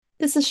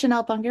This is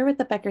Chanel Bunger with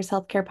the Becker's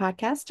Healthcare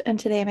Podcast, and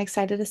today I'm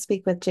excited to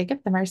speak with Jakob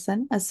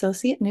Emerson,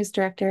 Associate News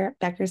Director at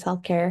Becker's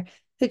Healthcare,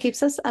 who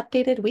keeps us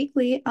updated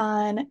weekly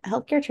on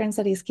healthcare trends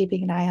that he's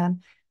keeping an eye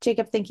on.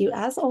 Jakob, thank you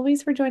as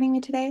always for joining me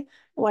today.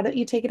 Why don't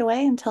you take it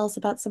away and tell us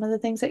about some of the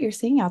things that you're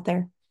seeing out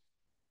there?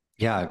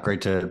 Yeah,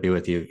 great to be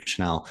with you,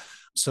 Chanel.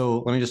 So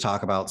let me just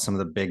talk about some of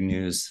the big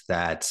news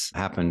that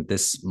happened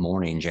this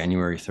morning,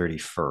 January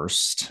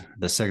 31st.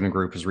 The Cigna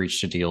Group has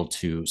reached a deal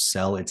to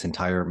sell its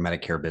entire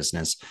Medicare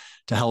business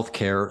to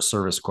Healthcare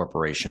Service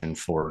Corporation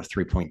for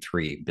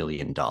 $3.3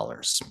 billion.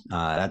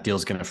 That deal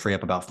is going to free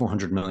up about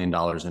 $400 million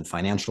in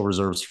financial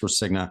reserves for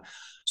Cigna.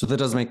 So that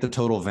does make the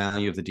total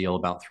value of the deal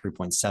about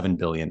 $3.7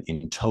 billion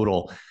in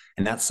total.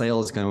 And that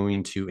sale is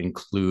going to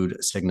include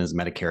Cigna's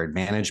Medicare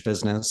Advantage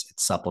business,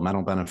 its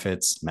supplemental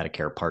benefits,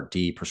 Medicare Part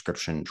D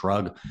prescription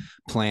drug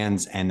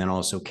plans, and then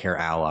also Care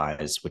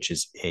Allies, which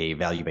is a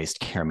value-based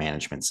care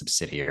management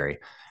subsidiary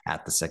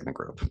at the Cigna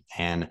Group.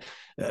 And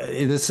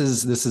this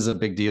is a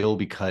big deal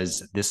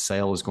because this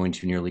sale is going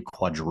to nearly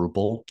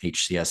quadruple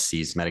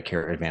HCSC's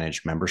Medicare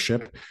Advantage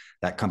membership.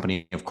 That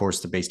company, of course,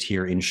 they're based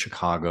here in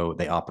Chicago.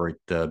 They operate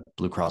the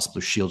Blue Cross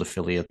Blue Shield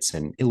affiliates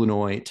in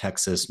Illinois,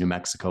 Texas, New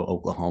Mexico,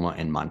 Oklahoma,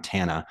 and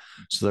Montana.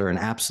 So they're an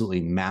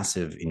absolutely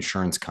massive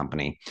insurance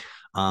company.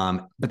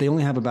 But they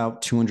only have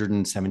about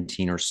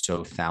 217 or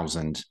so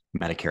thousand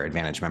Medicare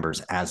Advantage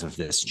members as of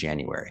this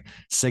January.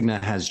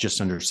 Cigna has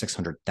just under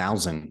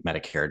 600,000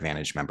 Medicare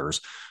Advantage members.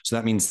 So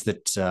that means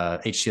that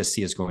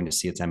HCSC is going to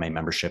see its MA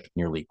membership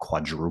nearly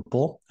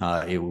quadruple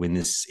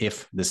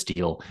if this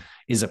deal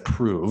is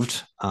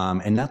approved.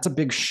 And that's a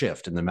big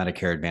shift in the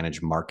Medicare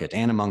Advantage market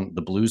and among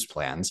the Blues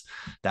plans.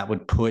 That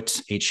would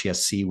put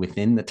HCSC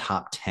within the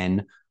top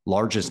 10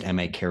 largest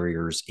MA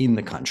carriers in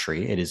the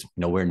country. It is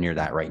nowhere near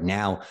that right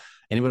now.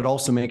 And it would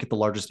also make it the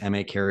largest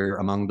MA carrier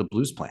among the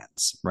Blues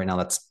plans. Right now,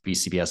 that's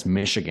BCBS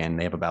Michigan.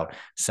 They have about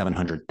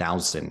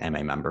 700,000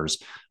 MA members.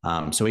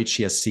 So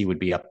HCSC would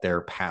be up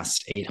there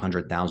past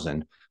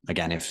 800,000,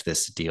 again, if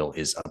this deal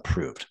is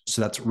approved.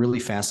 So that's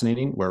really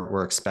fascinating.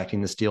 We're expecting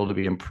this deal to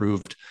be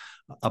approved,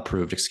 in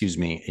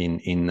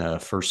the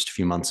first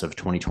few months of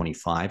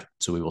 2025.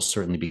 So we will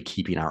certainly be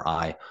keeping our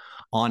eye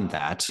on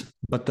that.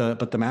 But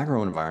the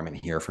macro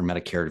environment here for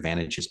Medicare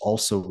Advantage is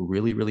also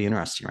really, really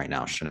interesting right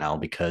now, Chanel,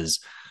 because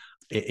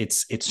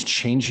it's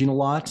changing a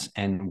lot,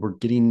 and we're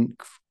getting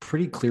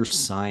pretty clear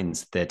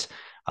signs that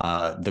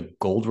the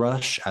gold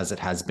rush, as it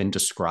has been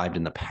described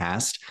in the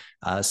past,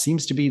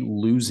 seems to be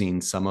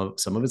losing some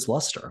of its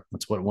luster.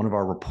 That's what one of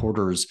our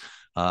reporters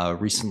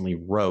recently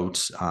wrote.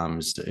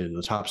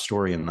 The top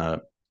story in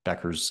the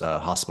Becker's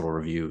Hospital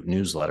Review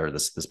newsletter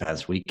this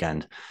past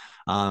weekend.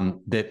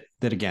 That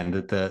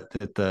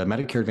the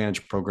Medicare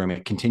Advantage program,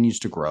 it continues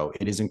to grow.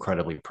 It is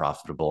incredibly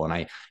profitable, and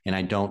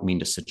I don't mean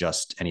to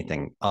suggest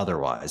anything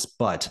otherwise,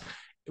 but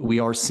we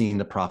are seeing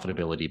the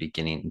profitability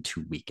beginning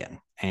to weaken.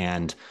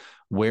 And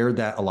where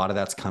a lot of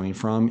that's coming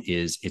from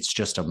is it's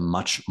just a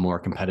much more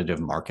competitive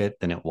market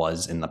than it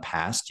was in the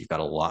past. You've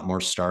got a lot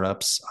more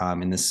startups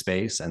in this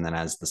space, and then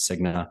as the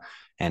Cigna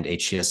and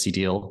HCSC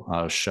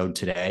deal showed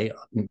today,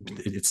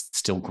 it's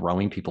still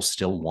growing. People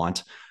still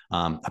want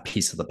a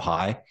piece of the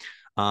pie.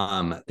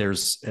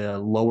 There's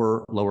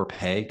lower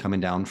pay coming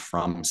down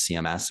from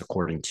CMS,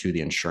 according to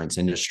the insurance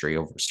industry,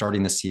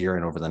 starting this year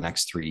and over the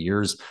next 3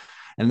 years.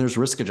 And there's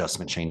risk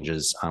adjustment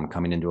changes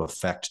coming into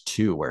effect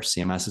too, where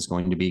CMS is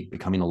going to be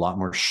becoming a lot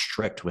more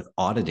strict with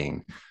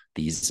auditing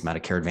these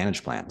Medicare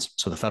Advantage plans.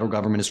 So the federal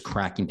government is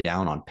cracking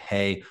down on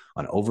pay,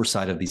 on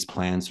oversight of these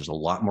plans. There's a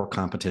lot more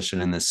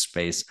competition in this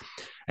space.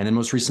 And then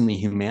most recently,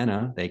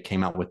 Humana, they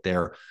came out with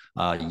their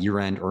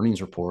year-end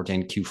earnings report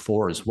and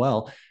Q4 as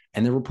well.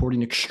 And they're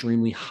reporting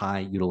extremely high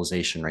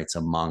utilization rates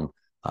among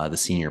the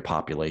senior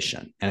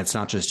population. And it's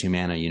not just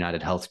Humana,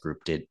 United Health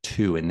Group did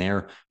too in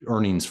their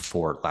earnings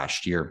for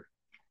last year.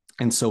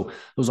 And so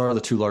those are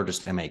the two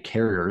largest MA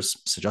carriers,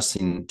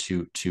 suggesting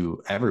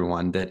to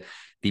everyone that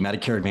the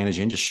Medicare Advantage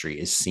industry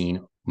is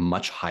seeing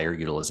much higher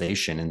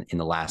utilization in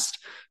the last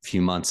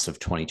few months of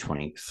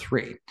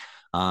 2023.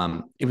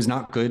 It was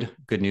not good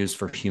news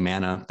for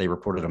Humana. They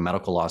reported a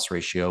medical loss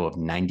ratio of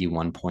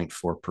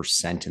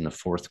 91.4% in the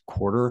fourth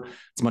quarter.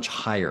 It's much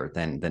higher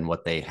than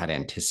what they had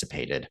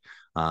anticipated,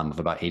 of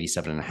about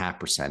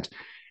 87.5%.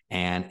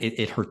 And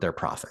it hurt their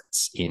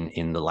profits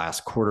in the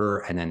last quarter.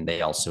 And then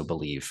they also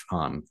believe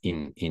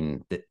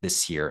in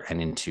this year and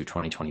into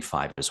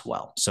 2025 as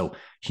well. So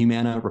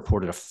Humana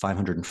reported a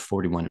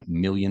 $541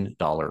 million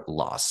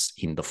loss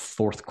in the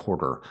fourth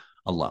quarter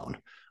alone.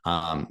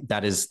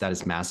 That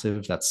is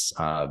massive. That's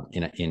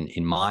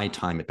in my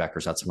time at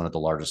Becker's, that's one of the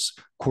largest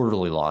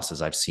quarterly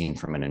losses I've seen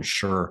from an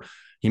insurer.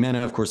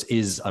 Humana, of course,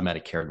 is a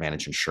Medicare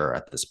Advantage insurer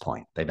at this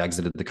point. They've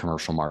exited the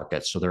commercial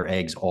market, so their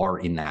eggs are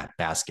in that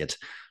basket.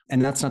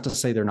 And that's not to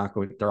say they're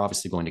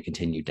obviously going to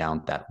continue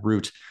down that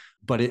route,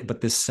 but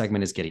this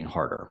segment is getting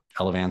harder.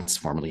 Elevance,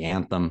 formerly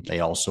Anthem,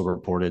 they also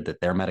reported that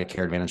their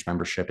Medicare Advantage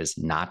membership is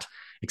not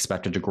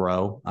expected to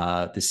grow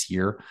this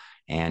year.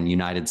 And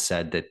United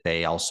said that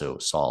they also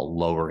saw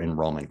lower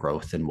enrollment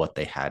growth than what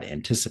they had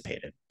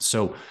anticipated.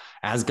 So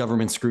as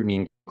government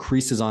scrutiny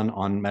increases on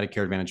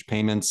Medicare Advantage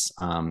payments,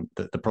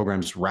 the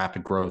program's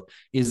rapid growth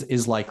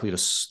is likely to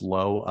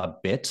slow a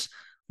bit.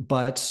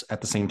 But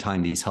at the same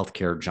time, these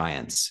healthcare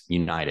giants,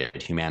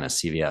 United, Humana,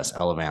 CVS,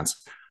 Elevance,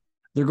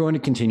 they're going to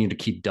continue to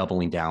keep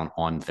doubling down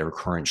on their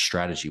current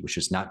strategy, which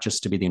is not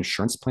just to be the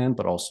insurance plan,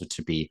 but also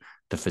to be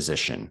the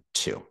physician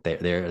too.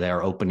 They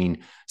are opening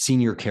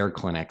senior care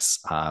clinics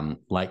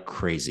like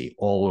crazy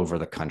all over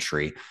the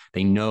country.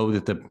 They know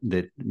that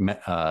the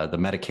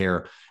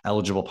Medicare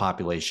eligible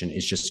population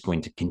is just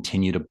going to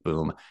continue to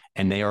boom,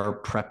 and they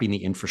are prepping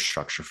the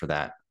infrastructure for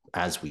that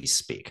as we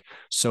speak.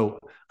 So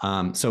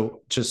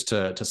just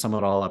to sum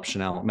it all up,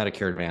 Chanel,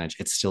 Medicare Advantage,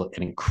 it's still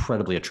an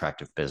incredibly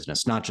attractive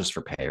business, not just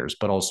for payers,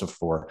 but also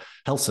for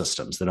health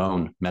systems that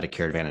own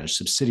Medicare Advantage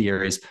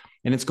subsidiaries.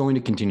 And it's going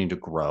to continue to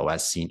grow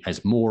as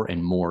more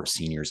and more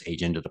seniors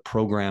age into the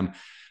program.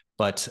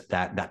 But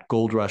that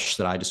gold rush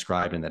that I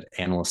described and that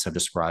analysts have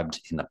described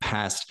in the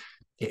past,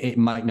 it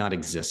might not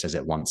exist as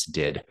it once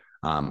did.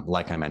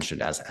 Like I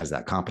mentioned, as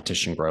that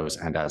competition grows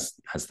and as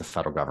the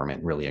federal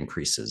government really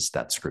increases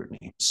that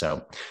scrutiny.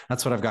 So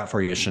that's what I've got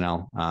for you,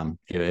 Chanel.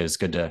 It was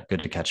good to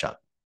catch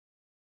up.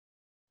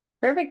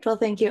 Perfect. Well,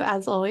 thank you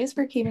as always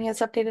for keeping us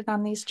updated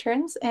on these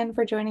trends and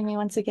for joining me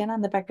once again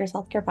on the Becker's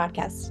Healthcare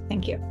Podcast.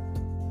 Thank you.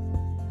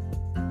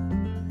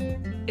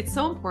 It's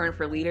so important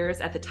for leaders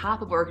at the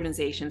top of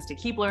organizations to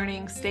keep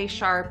learning, stay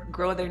sharp,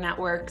 grow their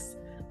networks.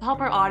 To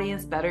help our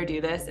audience better do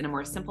this in a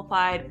more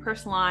simplified,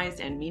 personalized,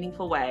 and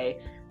meaningful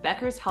way,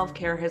 Becker's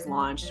Healthcare has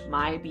launched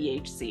My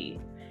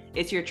BHC.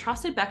 It's your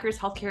trusted Becker's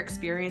Healthcare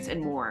experience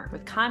and more,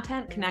 with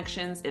content,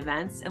 connections,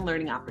 events, and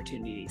learning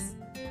opportunities.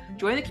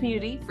 Join the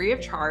community free of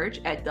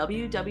charge at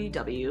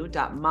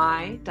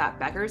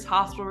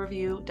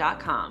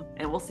www.my.beckershospitalreview.com,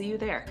 and we'll see you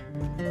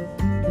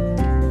there.